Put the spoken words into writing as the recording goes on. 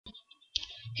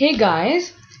Hey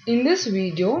guys, in this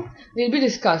video we'll be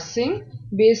discussing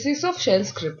basics of shell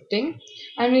scripting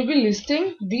and we'll be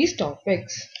listing these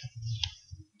topics.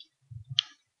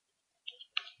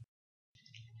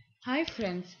 Hi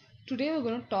friends, today we're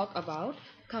going to talk about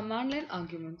command line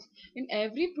arguments. In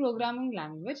every programming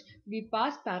language we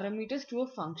pass parameters to a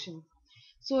function.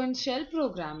 So in shell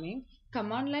programming,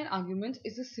 command line arguments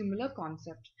is a similar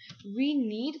concept. We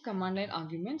need command line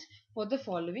arguments for the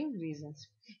following reasons.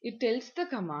 It tells the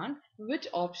command which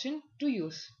option to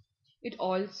use. It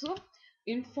also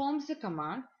informs the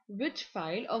command which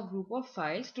file or group of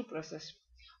files to process.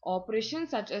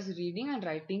 Operations such as reading and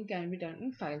writing can be done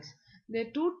in files. There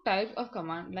are two types of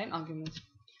command line arguments.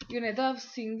 You can either have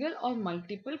single or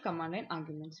multiple command line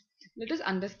arguments. Let us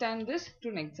understand this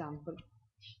through an example.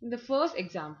 In the first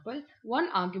example, one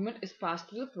argument is passed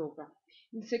to the program.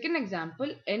 In the second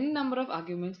example, n number of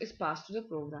arguments is passed to the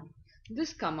program.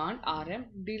 This command rm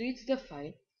deletes the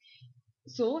file.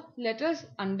 So let us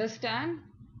understand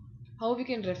how we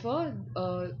can refer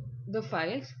the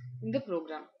files in the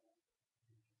program.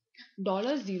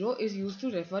 $0 is used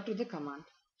to refer to the command.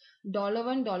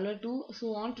 $1, $2,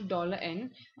 so on to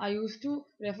 $n are used to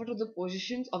refer to the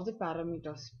positions of the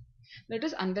parameters. Let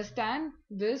us understand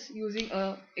this using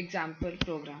a example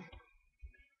program.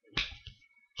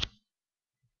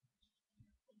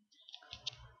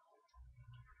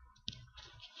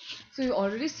 So you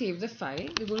already saved the file.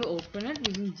 We're going to open it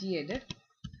using gedit.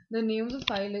 The name of the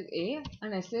file is A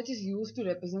and sh is used to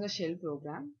represent the shell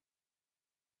program.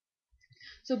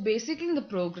 So basically in the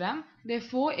program there are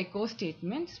 4 echo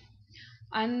statements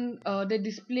and they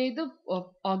display the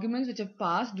arguments which are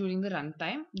passed during the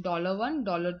runtime $1,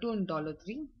 $2 and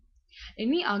 $3.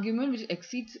 Any argument which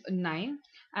exceeds 9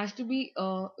 has to be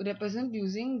represented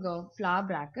using flower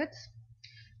brackets.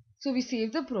 So we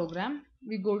save the program,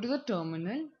 we go to the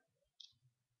terminal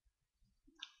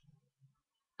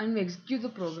and we execute the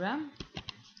program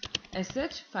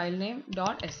sh filename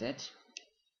dot sh.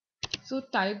 So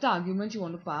type the arguments you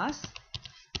want to pass: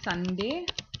 Sunday,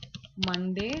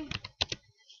 Monday,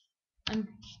 and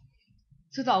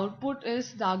so the output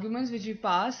is the arguments which we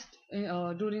passed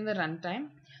during the runtime.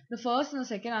 The first and the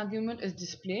second argument is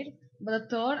displayed, but the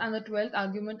third and the 12th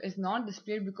argument is not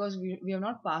displayed because we have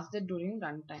not passed it during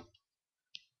runtime.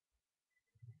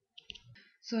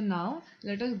 So now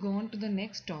let us go on to the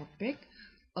next topic.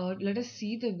 Let us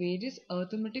see the various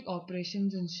arithmetic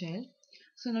operations in shell.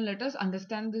 So now let us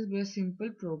understand this by a simple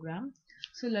program.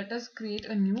 So let us create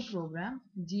a new program,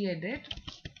 gedit,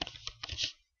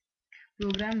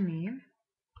 program name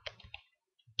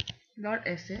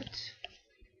 .sh.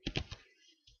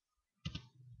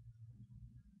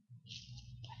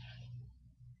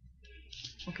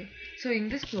 Okay, so in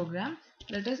this program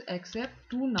let us accept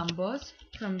two numbers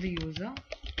from the user.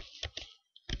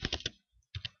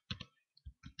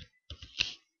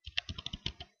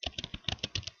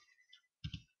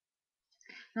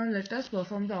 Now let us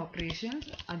perform the operations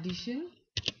addition.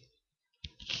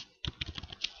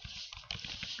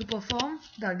 To perform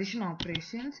the addition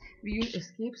operations, we use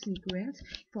escape sequence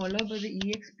followed by the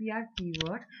expr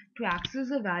keyword. To access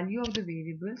the value of the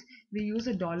variables, we use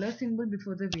a dollar symbol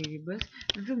before the variables.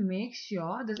 To make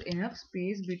sure there's enough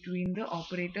space between the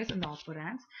operators and the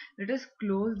operands, let us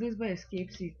close this by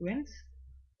escape sequence.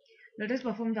 Let us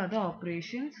perform the other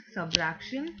operations,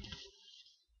 subtraction,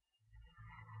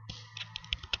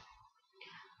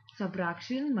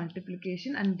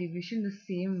 multiplication and division the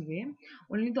same way.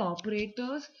 Only the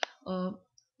operators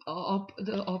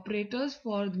the operators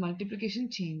for the multiplication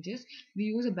changes. We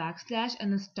use a backslash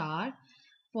and a star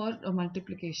for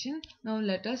multiplication. Now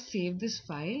let us save this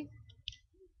file.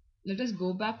 Let us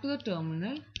go back to the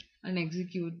terminal and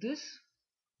execute this.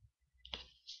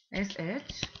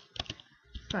 sh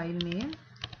filename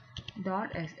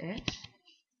 .sh.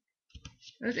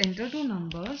 Let's enter two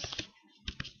numbers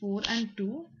 4 and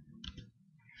 2.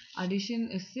 Addition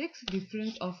is 6,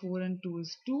 difference of 4 and 2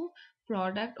 is 2,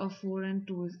 product of 4 and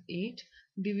 2 is 8,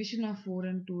 division of 4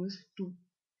 and 2 is 2.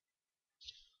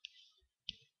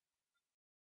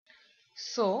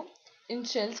 So, in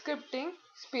shell scripting,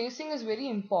 spacing is very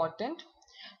important.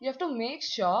 You have to make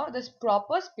sure there's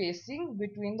proper spacing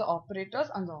between the operators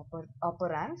and the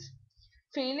operands,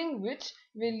 failing which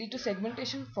will lead to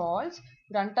segmentation faults,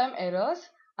 runtime errors,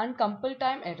 and compile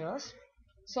time errors.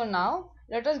 So now,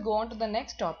 let us go on to the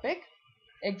next topic,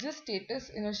 exit status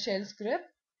in a shell script.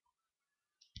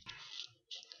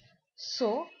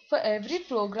 So, for every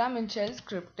program in shell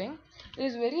scripting, it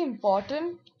is very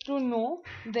important to know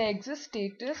the exit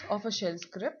status of a shell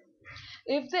script.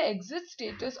 If the exit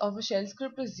status of a shell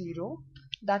script is 0,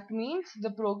 that means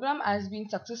the program has been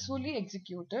successfully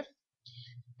executed.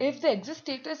 If the exit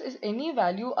status is any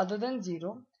value other than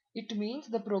 0, it means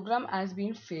the program has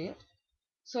been failed.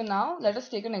 So now let us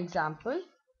take an example.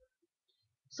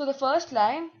 So the first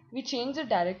line, we change the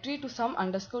directory to some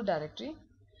underscore directory,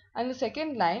 and the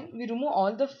second line, we remove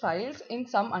all the files in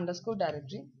some underscore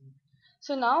directory.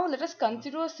 So now let us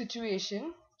consider a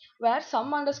situation where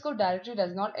some underscore directory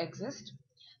does not exist.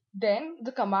 Then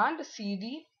the command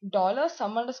cd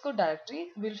 $some underscore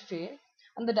directory will fail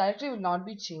and the directory will not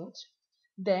be changed.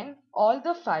 Then all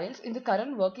the files in the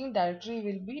current working directory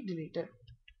will be deleted.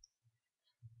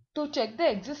 To check the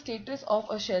exit status of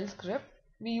a shell script,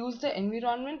 we use the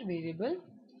environment variable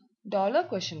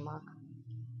 $.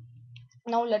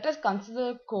 Now let us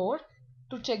consider code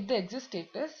to check the exit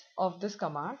status of this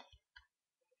command.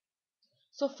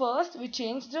 So first we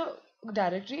change the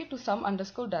directory to some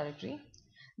underscore directory.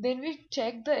 Then we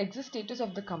check the exit status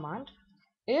of the command.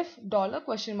 If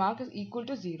 $? is equal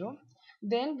to 0,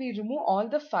 then we remove all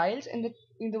the files in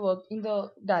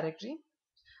the directory.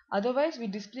 Otherwise, we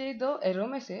display the error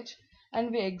message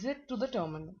and we exit to the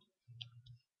terminal.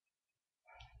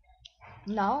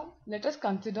 Now, let us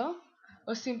consider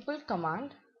a simple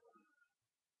command.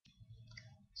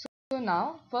 So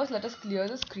now, first let us clear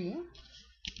the screen.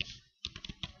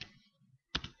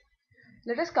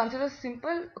 Let us consider a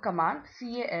simple command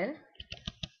cal.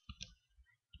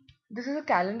 This is a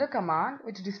calendar command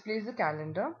which displays the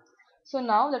calendar. So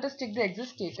now let us check the exit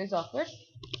status of it.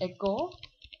 Echo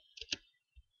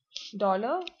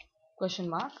 $?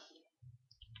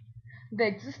 The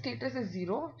exit status is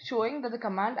 0, showing that the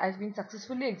command has been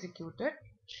successfully executed.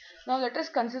 Now let us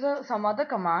consider some other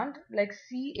command like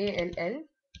cal.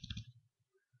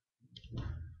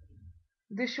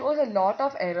 This shows a lot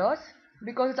of errors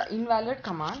because it's an invalid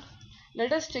command.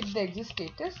 Let us check the exit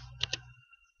status.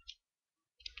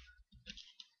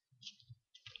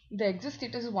 The exit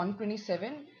status is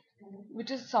 127, which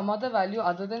is some other value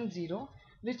other than 0,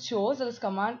 which shows that this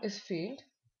command is failed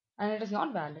and it is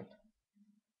not valid.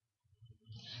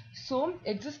 So,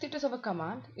 exit status of a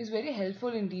command is very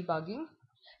helpful in debugging.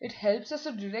 It helps us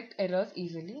to detect errors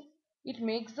easily. It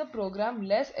makes the program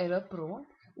less error prone.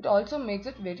 It also makes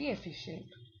it very efficient.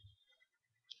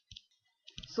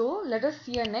 So, let us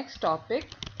see our next topic,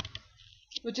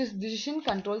 which is decision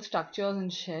control structures in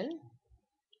shell.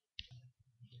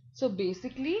 So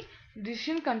basically,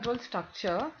 decision control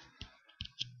structure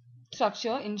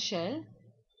in shell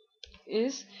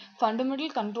is fundamental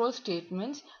control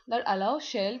statements that allow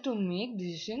shell to make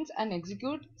decisions and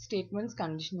execute statements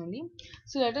conditionally.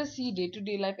 So let us see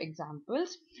day-to-day life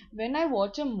examples. When I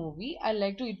watch a movie, I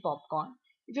like to eat popcorn.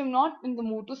 If I'm not in the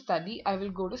mood to study, I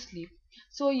will go to sleep.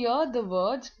 So here the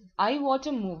words I watch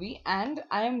a movie and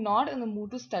I am not in the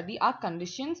mood to study are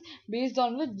conditions based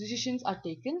on which decisions are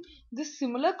taken. This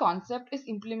similar concept is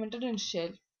implemented in shell.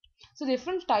 So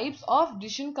different types of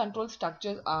decision control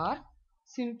structures are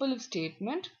simple if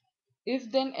statement, if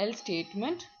then else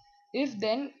statement, if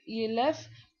then elf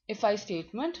fi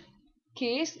statement,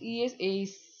 case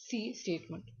esac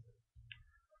statement.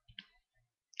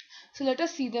 So let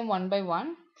us see them one by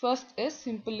one. First is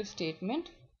simple if statement.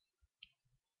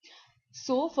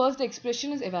 So first the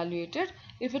expression is evaluated.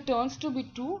 If it turns to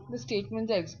be true, the statements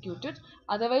are executed.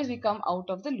 Otherwise we come out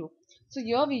of the loop. So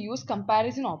here we use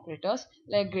comparison operators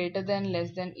like greater than,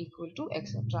 less than, equal to,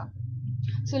 etc.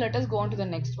 So let us go on to the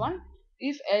next one.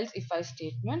 If else if I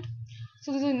statement.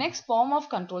 So this is the next form of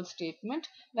control statement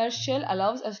where shell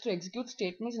allows us to execute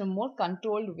statements in a more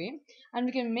controlled way and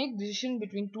we can make decision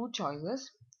between two choices.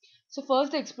 So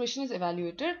first the expression is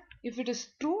evaluated. If it is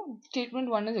true, statement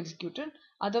 1 is executed.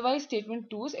 Otherwise statement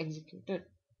 2 is executed.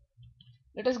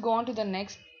 Let us go on to the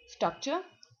next structure.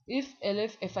 If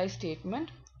elif fi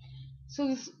statement.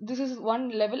 So this is one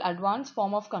level advanced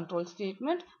form of control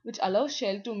statement which allows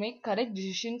shell to make correct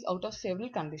decisions out of several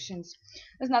conditions.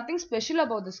 There's nothing special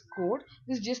about this code.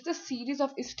 This is just a series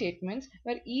of if statements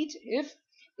where each if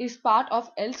is part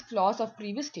of else clause of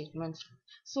previous statements.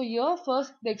 So here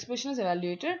first the expression is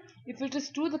evaluated. If it is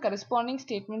true, the corresponding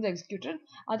statement is executed.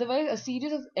 Otherwise a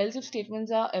series of else if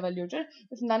statements are evaluated.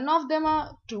 If none of them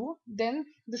are true, then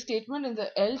the statement in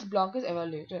the else block is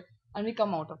evaluated and we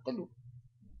come out of the loop.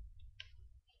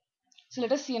 So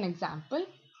let us see an example.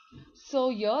 So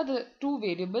here the two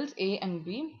variables a and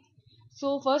b.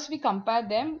 So first we compare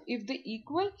them. If they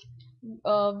equal,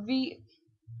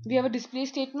 we have a display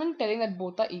statement telling that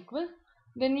both are equal.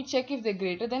 Then we check if they're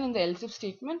greater than in the else if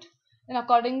statement. Then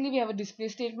accordingly we have a display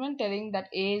statement telling that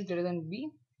a is greater than b.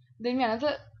 Then we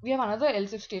have another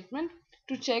else if statement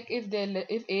to check if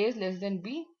a is less than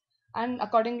b. And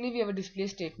accordingly we have a display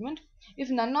statement. If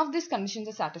none of these conditions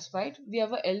are satisfied, we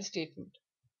have a else statement.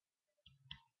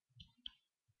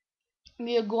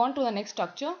 We go on to the next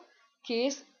structure,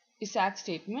 case Isaac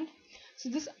statement. So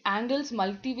this handles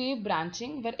multi-way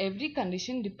branching where every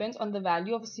condition depends on the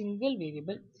value of a single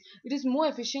variable. It is more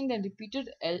efficient than repeated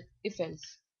if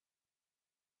else.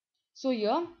 So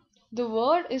here the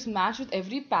word is matched with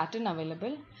every pattern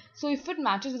available. So if it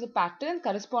matches with a pattern,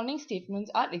 corresponding statements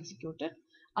are executed.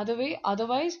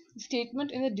 Otherwise,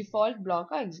 statement in the default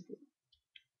block are executed.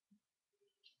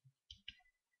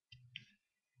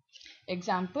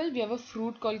 Example, we have a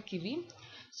fruit called kiwi.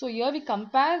 So here we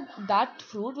compare that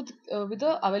fruit with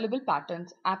the available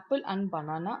patterns, apple and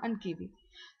banana and kiwi.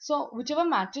 So whichever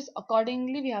matches,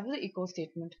 accordingly we have the echo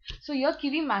statement. So here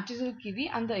kiwi matches with kiwi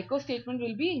and the echo statement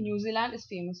will be New Zealand is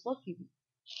famous for kiwi.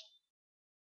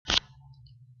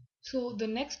 So the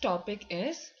next topic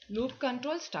is loop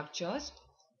control structures.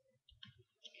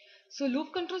 So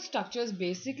loop control structure is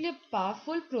basically a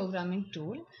powerful programming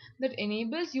tool that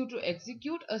enables you to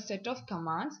execute a set of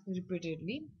commands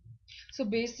repeatedly. So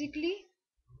basically,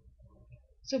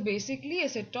 a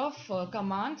set of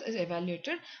commands is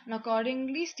evaluated and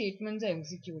accordingly statements are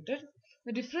executed.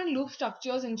 The different loop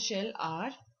structures in shell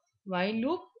are while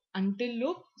loop, until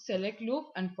loop, select loop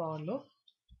and for loop.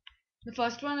 The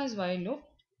first one is while loop.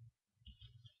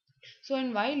 So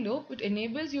in while loop, it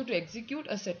enables you to execute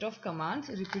a set of commands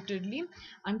repeatedly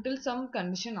until some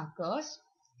condition occurs.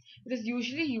 It is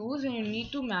usually used when you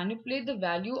need to manipulate the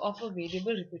value of a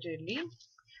variable repeatedly.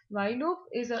 While loop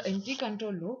is an entry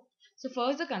control loop. So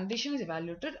first the condition is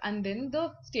evaluated and then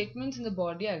the statements in the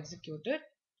body are executed.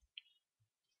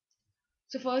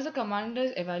 So first the command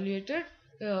is evaluated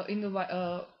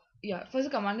first the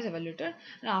command is evaluated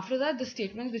and after that the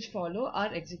statements which follow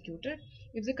are executed.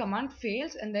 If the command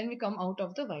fails and then we come out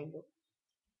of the while loop.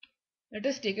 Let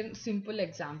us take a simple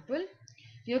example.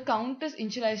 Your count is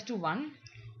initialized to 1.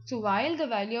 So while the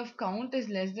value of count is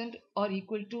less than or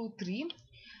equal to 3,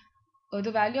 the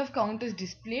value of count is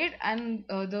displayed and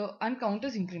the uncount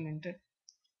is incremented.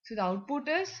 So the output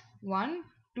is 1,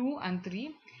 2 and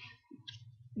 3.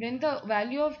 When the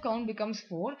value of count becomes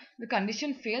 4, the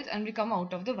condition fails and we come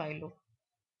out of the while loop.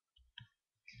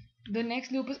 The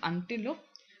next loop is until loop.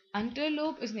 Until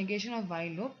loop is negation of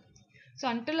while loop. So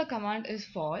until a command is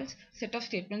false, set of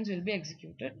statements will be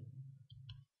executed.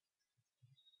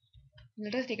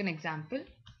 Let us take an example.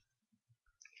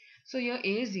 So here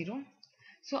a is 0.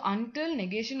 So until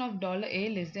negation of $a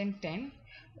less than 10,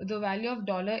 the value of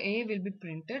 $a will be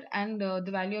printed and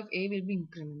the value of a will be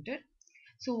incremented.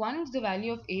 So once the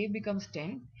value of a becomes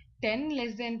 10, 10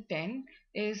 less than 10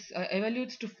 is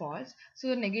evaluates to false. So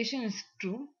the negation is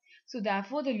true. So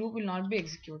therefore the loop will not be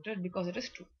executed because it is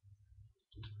true.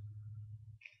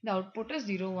 The output is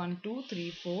 0, 1, 2,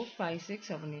 3, 4, 5, 6,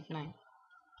 7, 8, 9.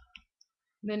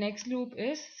 The next loop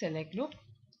is select loop.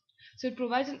 So it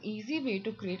provides an easy way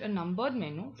to create a numbered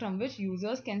menu from which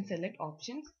users can select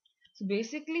options. So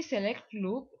basically select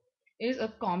loop is a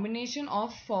combination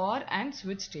of for and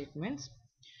switch statements.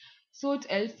 So it's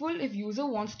helpful if user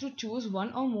wants to choose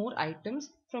one or more items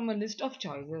from a list of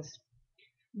choices,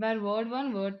 where word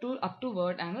 1, word 2 up to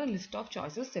word and a list of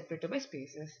choices separated by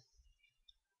spaces.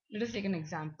 Let us take an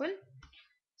example.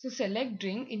 So select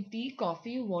drink in tea,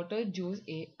 coffee, water, juice,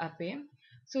 ape.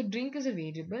 So drink is a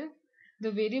variable.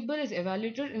 The variable is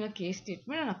evaluated in a case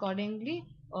statement and accordingly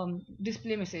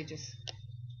display messages.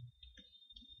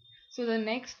 So the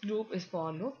next loop is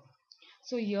for loop.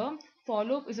 So here for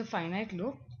loop is a finite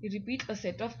loop. It repeats a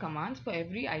set of commands for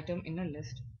every item in a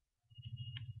list.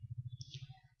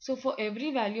 So for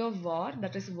every value of var,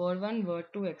 that is word 1, word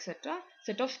 2, etc.,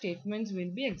 set of statements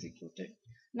will be executed.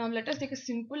 Now let us take a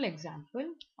simple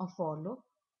example of for loop.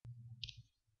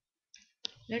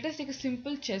 Let us take a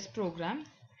simple chess program.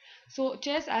 So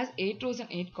chess has 8 rows and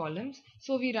 8 columns.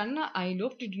 So we run a I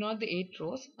loop to denote the 8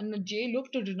 rows and a j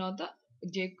loop to denote the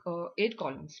 8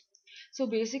 columns. So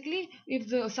basically if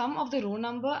the sum of the row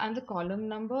number and the column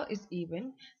number is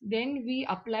even, then we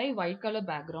apply white color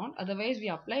background, otherwise we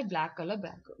apply black color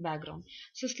background.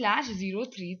 So slash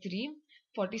 033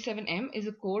 47M is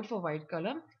a code for white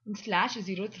color and slash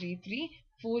 033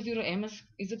 40M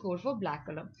is a code for black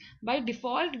color. By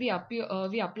default we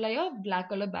apply a black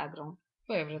color background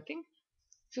for everything.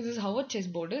 So this is how a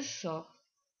chessboard is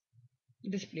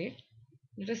displayed.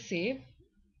 Let us save.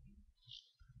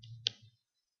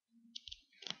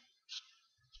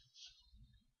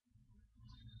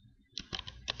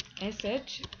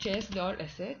 sh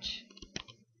chess.sh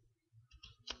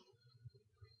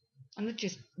and the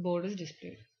chessboard is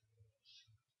displayed.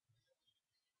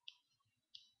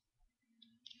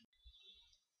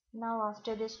 Now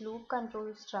after this loop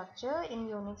control structure in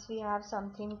Unix we have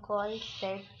something called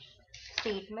set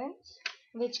statements.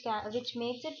 which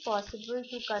makes it possible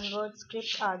to convert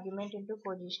script argument into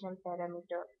positional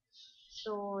parameter.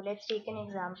 So let's take an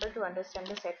example to understand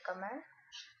the set command.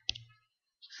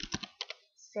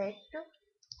 Set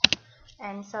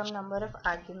and some number of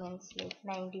arguments like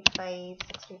 95,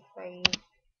 65,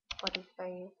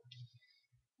 45,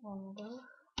 and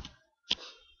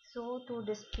so to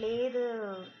display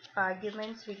the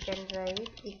arguments we can write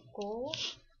echo,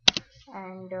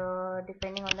 and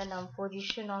depending on the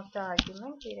position of the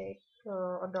argument we write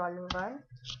 $1.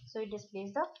 So it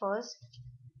displays the first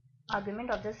argument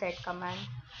of the set command.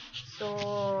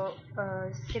 So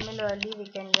similarly we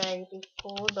can write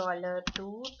echo $2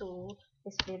 to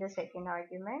display the second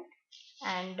argument,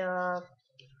 and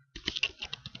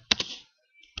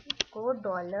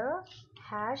echo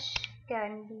 $hash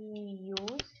can be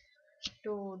used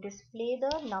to display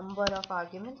the number of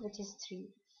arguments, which is 3.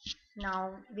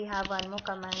 Now we have one more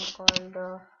command called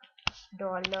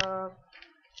dollar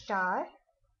star,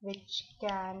 which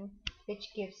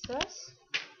gives us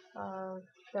uh,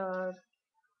 the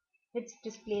which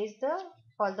displays the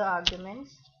all the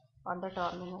arguments on the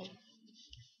terminal.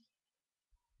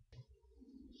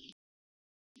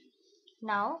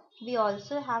 Now we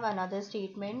also have another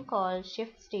statement called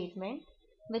shift statement,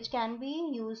 which can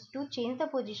be used to change the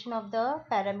position of the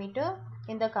parameter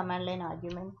in the command line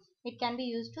argument. It can be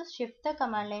used to shift the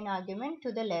command line argument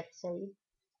to the left side.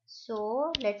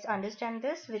 So let's understand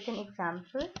this with an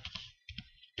example.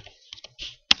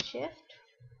 Shift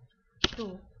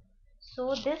 2.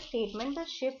 So this statement will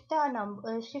shift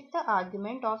the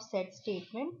argument of set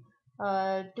statement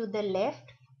to the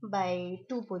left by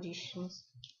 2 positions.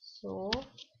 So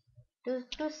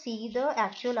to see the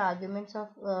actual arguments of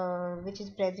which is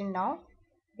present now,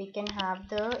 we can have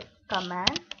the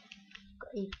command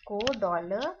echo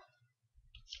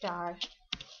 $star.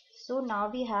 So now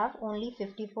we have only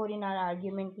 54 in our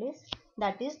argument list.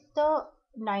 That is the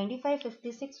 95,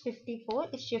 56, 54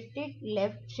 is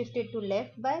shifted to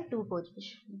left by 2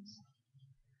 positions.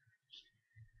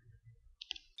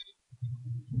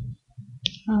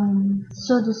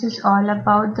 So this is all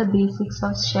about the basics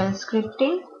of shell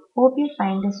scripting. Hope you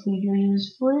find this video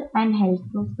useful and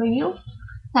helpful for you.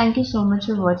 Thank you so much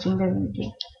for watching the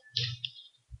video.